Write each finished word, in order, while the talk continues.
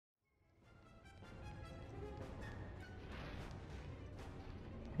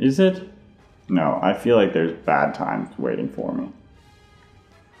Is it? No, I feel like there's bad times waiting for me.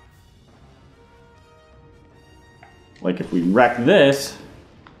 Like if we wreck this,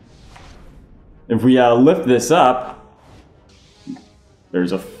 if we lift this up,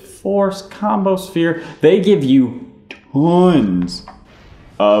 there's a force combo sphere. They give you tons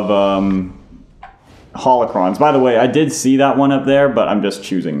of holocrons. By the way, I did see that one up there, but I'm just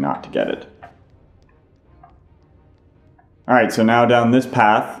choosing not to get it. Alright, so now down this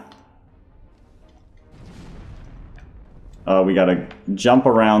path, we gotta jump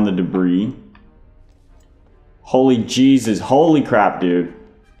around the debris. Holy Jesus, holy crap, dude.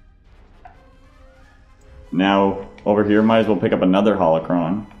 Now, over here, might as well pick up another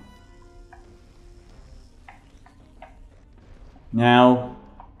holocron. Now,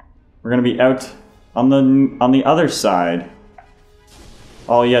 we're gonna be out on the other side.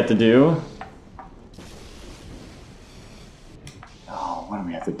 All you have to do... Oh, what do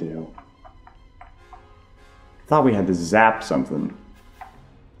we have to do? I thought we had to zap something.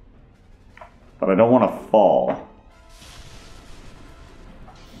 But I don't want to fall.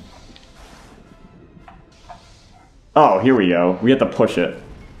 Oh, here we go. We have to push it.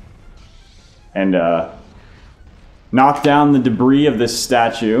 And, knock down the debris of this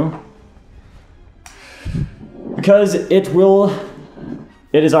statue. Because it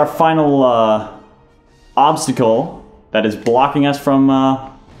is our final, obstacle that is blocking us from,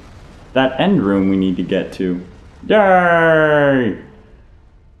 that end room we need to get to. Yay!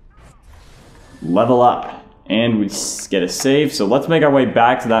 Level up. And we get a save, so let's make our way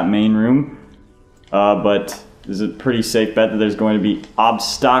back to that main room. But this is a pretty safe bet that there's going to be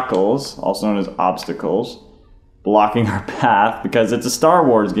obstacles, also known as obstacles, blocking our path, because it's a Star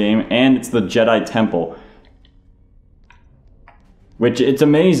Wars game, and it's the Jedi Temple. Which, it's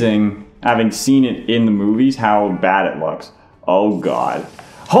amazing, having seen it in the movies, how bad it looks. Oh god.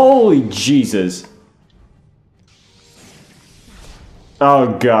 Holy Jesus!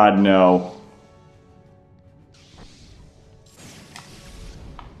 Oh god, no.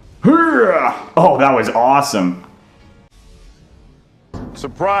 Oh, that was awesome.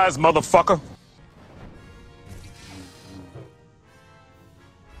 Surprise, motherfucker.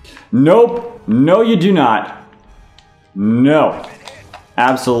 Nope. No, you do not. No.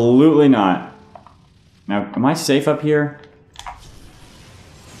 Absolutely not. Now, am I safe up here?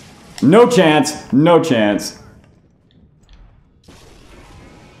 No chance. No chance.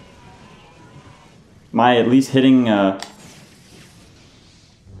 Am I at least hitting a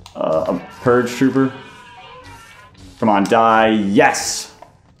purge trooper? Come on, die. Yes!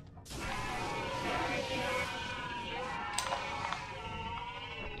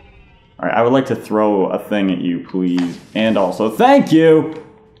 Alright, I would like to throw a thing at you, please. And also, thank you!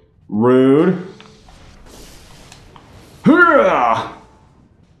 Rude.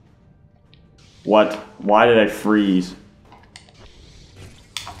 What? Why did I freeze?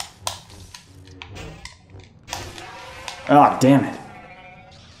 Ah, damn it.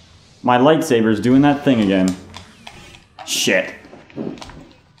 My lightsaber's doing that thing again. Shit.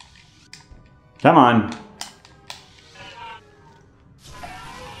 Come on.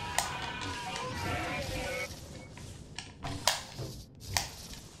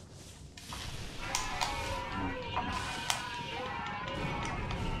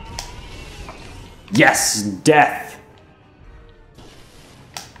 Yes! Death!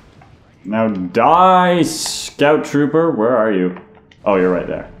 Now die, Scout Trooper. Where are you? Oh, you're right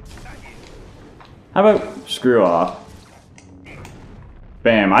there. How about screw off?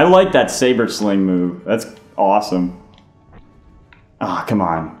 Bam. I like that saber sling move. That's awesome. Ah, oh, come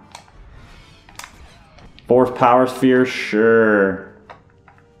on. Force power sphere? Sure.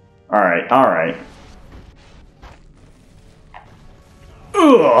 Alright, alright.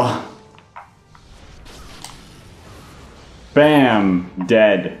 Ugh! Bam!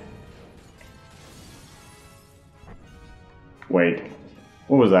 Dead. Wait.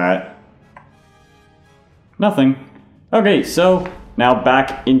 What was that? Nothing. Okay, so now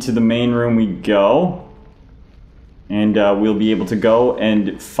back into the main room we go. And we'll be able to go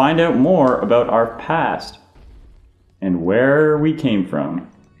and find out more about our past. And where we came from.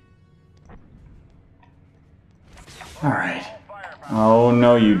 Alright. Oh,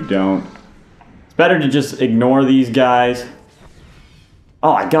 no you don't. It's better to just ignore these guys.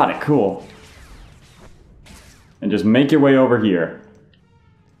 Oh, I got it. Cool. And just make your way over here.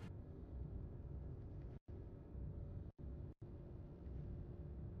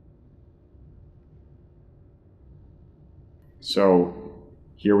 So,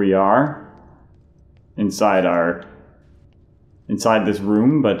 here we are. Inside this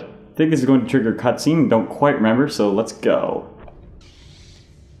room, but I think this is going to trigger a cutscene. Don't quite remember, so let's go.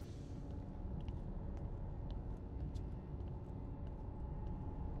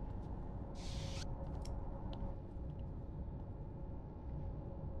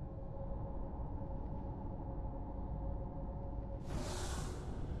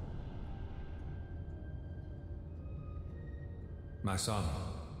 My son,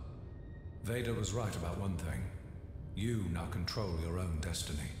 Vader was right about one thing. You now control your own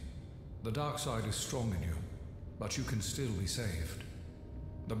destiny. The dark side is strong in you, but you can still be saved.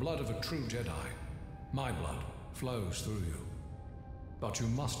 The blood of a true Jedi, my blood, flows through you. But you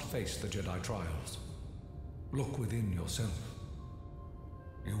must face the Jedi trials. Look within yourself.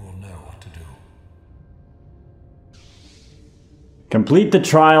 You will know what to do. Complete the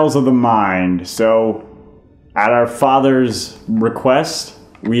trials of the mind. So, at our father's request,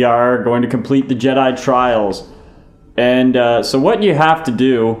 we are going to complete the Jedi trials. And so what you have to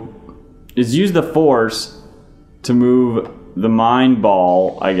do is use the Force to move the mind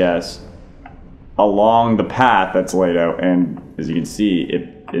ball, I guess, along the path that's laid out. And as you can see,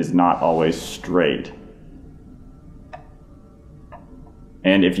 it is not always straight.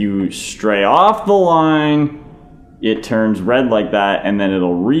 And if you stray off the line, it turns red like that, and then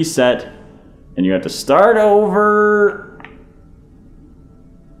it'll reset, and you have to start over.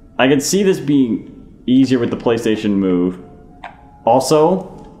 I can see this being easier with the PlayStation Move.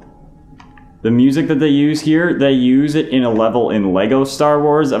 Also, the music that they use here, they use it in a level in Lego Star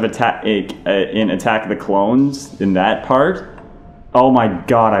Wars of in Attack of the Clones, in that part. Oh my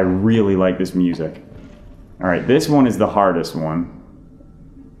god, I really like this music. Alright, this one is the hardest one.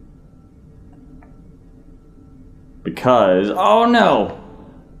 Because, oh no!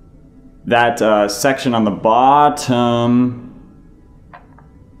 That section on the bottom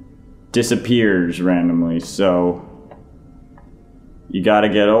disappears randomly, so you gotta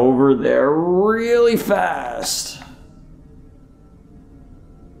get over there really fast.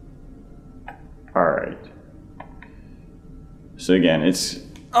 Alright. So again, it's...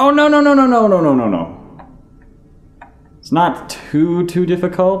 Oh, no, no, no, no, no, no, no, no, no. It's not too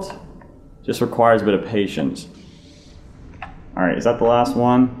difficult. Just requires a bit of patience. Alright, is that the last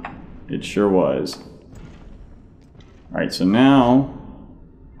one? It sure was. Alright, so now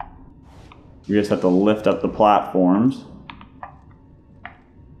we just have to lift up the platforms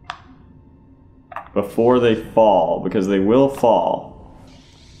before they fall, because they will fall.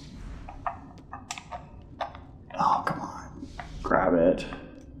 Oh, come on. Grab it.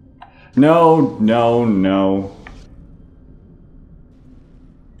 No, no, no.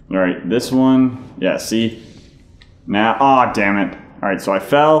 Alright, this one. Yeah, see? Now, aw, damn it. Alright, so I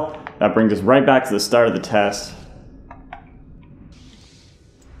fell. That brings us right back to the start of the test.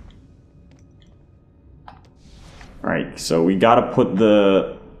 Alright, so we gotta put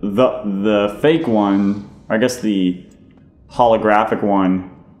the fake one, I guess the holographic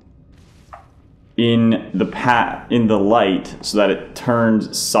one, in the light so that it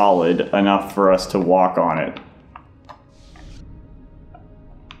turns solid enough for us to walk on it.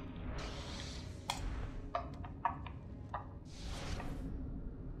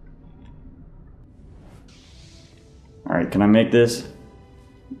 Alright, can I make this?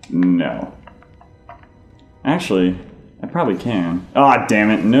 No. Actually, I probably can. Ah, damn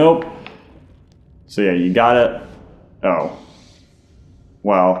it, nope. So yeah, you gotta... Oh.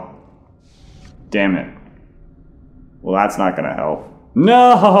 Well. Damn it. Well, that's not gonna help.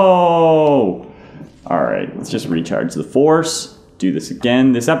 No! Alright, let's just recharge the Force. Do this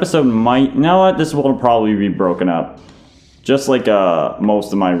again. This episode might... You know what? This will probably be broken up. Just like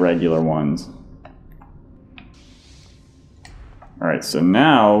most of my regular ones. Alright, so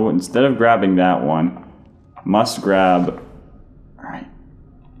now, instead of grabbing that one, must grab... Alright.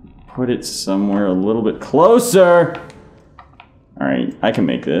 Put it somewhere a little bit closer! Alright, I can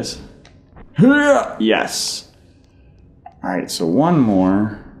make this. Yes! Alright, so one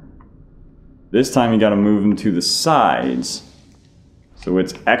more. This time you gotta move them to the sides. So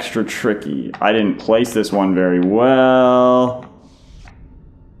it's extra tricky. I didn't place this one very well.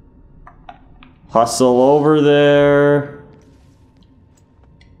 Hustle over there.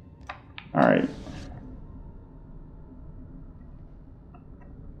 Alright.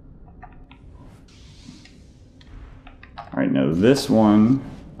 Alright, now this one,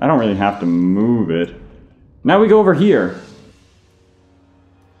 I don't really have to move it. Now we go over here.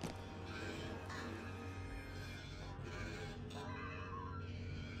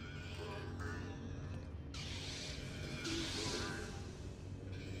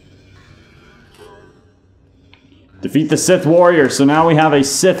 Defeat the Sith warrior. So now we have a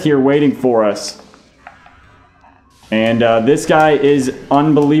Sith here waiting for us. And this guy is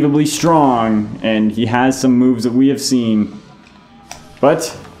unbelievably strong. And he has some moves that we have seen.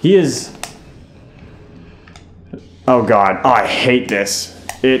 But he is... Oh god. Oh, I hate this.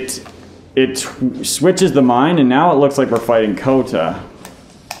 It switches the mind and now it looks like we're fighting Kota.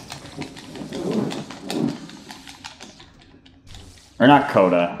 Or not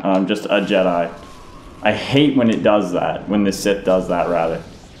Kota. Just a Jedi. I hate when it does that. When the Sith does that, rather.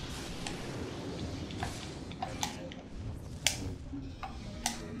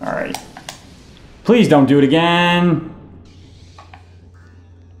 Alright. Please don't do it again!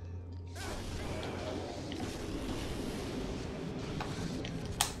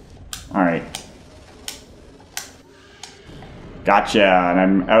 Alright. Gotcha, and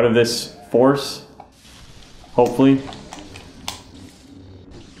I'm out of this force. Hopefully.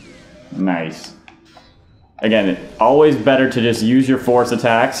 Nice. Again, always better to just use your force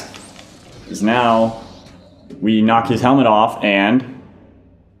attacks. Because now, we knock his helmet off and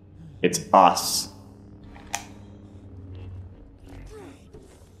it's us.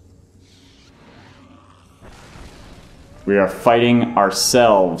 We are fighting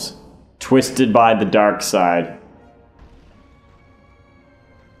ourselves, twisted by the dark side.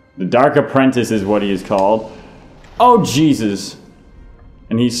 The Dark Apprentice is what he is called. Oh, Jesus.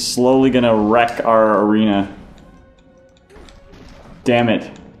 And he's slowly gonna wreck our arena. Damn it.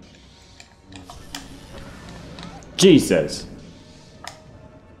 Jesus.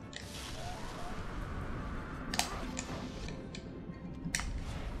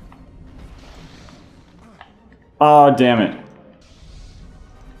 Oh, damn it.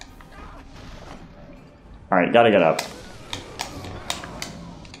 Alright, gotta get up.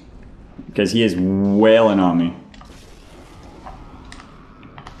 Because he is wailing on me.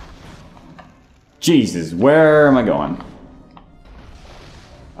 Jesus, where am I going?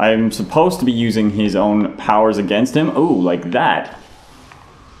 I'm supposed to be using his own powers against him. Ooh, like that.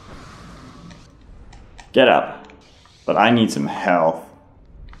 Get up. But I need some health.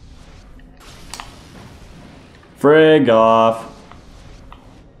 Frig off.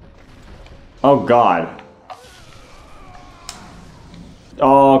 Oh, God.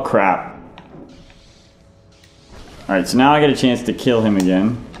 Oh, crap. Alright, so now I get a chance to kill him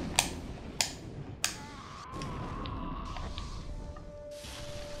again.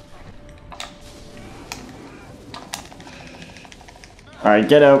 Alright,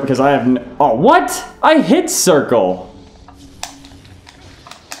 get out because I have no— oh, what? I hit circle!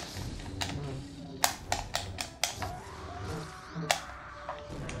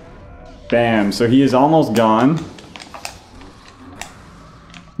 Bam, so he is almost gone.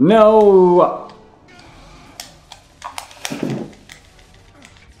 No!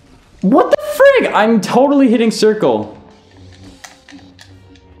 What the frig? I'm totally hitting circle.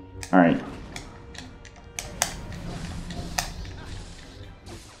 Alright.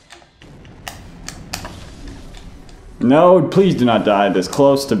 No, please do not die this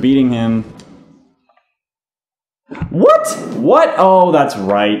close to beating him. What? What? Oh, that's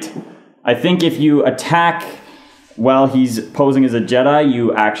right. I think if you attack while he's posing as a Jedi,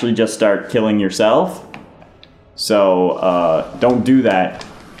 you actually just start killing yourself. So, don't do that.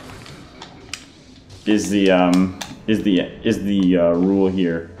 Is the rule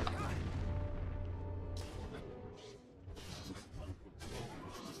here.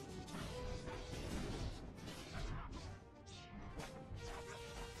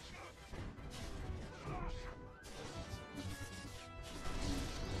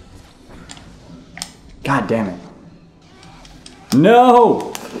 God damn it.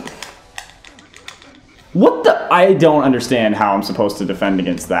 No! What the— I don't understand how I'm supposed to defend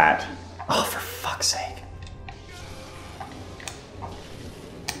against that. Oh, for fuck's sake.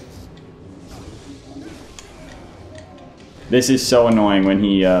 This is so annoying when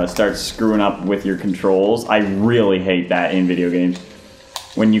he starts screwing up with your controls. I really hate that in video games.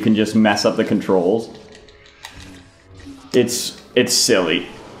 When you can just mess up the controls. It's silly.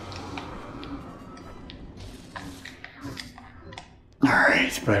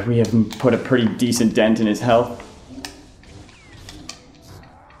 Alright, but we have put a pretty decent dent in his health.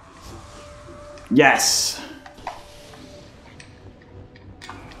 Yes!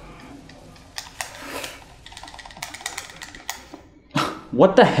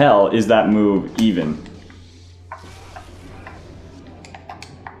 What the hell is that move even?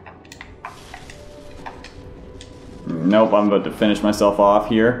 Nope, I'm about to finish myself off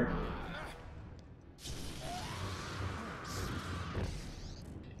here.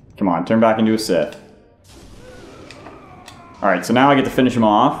 Come on, turn back into a Sith. Alright, so now I get to finish him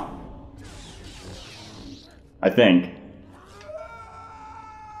off. I think.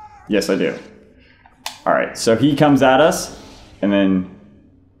 Yes, I do. Alright, so he comes at us, and then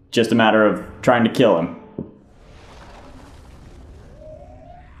just a matter of trying to kill him.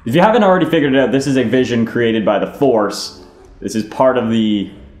 If you haven't already figured it out, this is a vision created by the Force. This is part of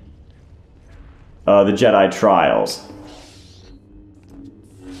the Jedi trials.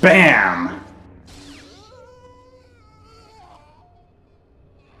 Bam!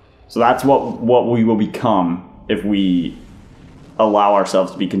 So that's what we will become if we allow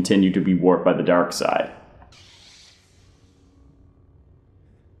ourselves to continue to be warped by the dark side.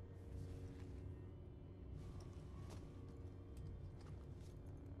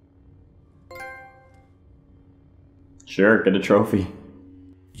 Sure, get a trophy.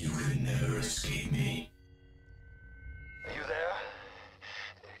 You can never escape me. Are you there?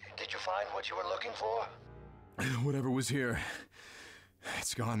 Did you find what you were looking for? Whatever was here,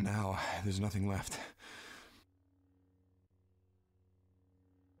 it's gone now. There's nothing left.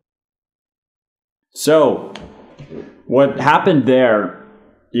 So, what happened there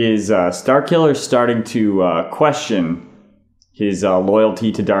is Starkiller starting to question his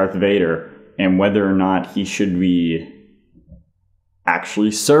loyalty to Darth Vader and whether or not he should be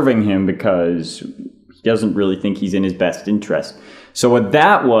actually serving him because he doesn't really think he's in his best interest. So what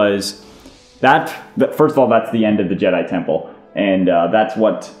that was, that first of all, that's the end of the Jedi Temple. And that's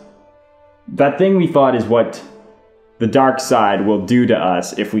what, that thing we thought is what the dark side will do to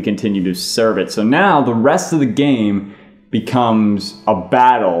us if we continue to serve it. So now the rest of the game becomes a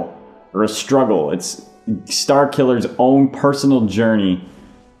battle or a struggle. It's Starkiller's own personal journey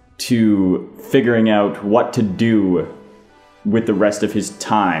to figuring out what to do with the rest of his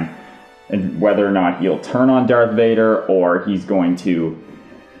time, and whether or not he'll turn on Darth Vader or he's going to,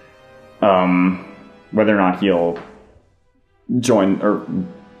 whether or not he'll join or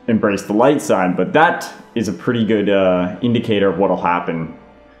embrace the light side. But that is a pretty good indicator of what'll happen.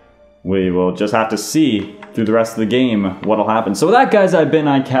 We will just have to see through the rest of the game what'll happen. So with that, guys, I've been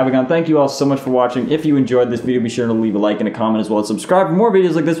iCavigon. Thank you all so much for watching. If you enjoyed this video, be sure to leave a like and a comment, as well as subscribe for more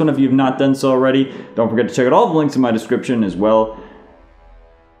videos like this one if you have not done so already. Don't forget to check out all the links in my description, as well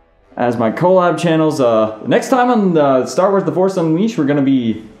as my collab channels. Next time on Star Wars The Force Unleashed, we're going to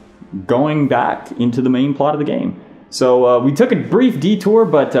be going back into the main plot of the game. So we took a brief detour,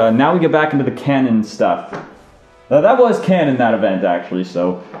 but now we get back into the canon stuff. That was canon, that event, actually,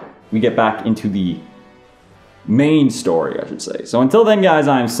 so we get back into the main story, I should say. So until then, guys,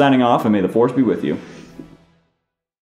 I'm signing off, and may the Force be with you.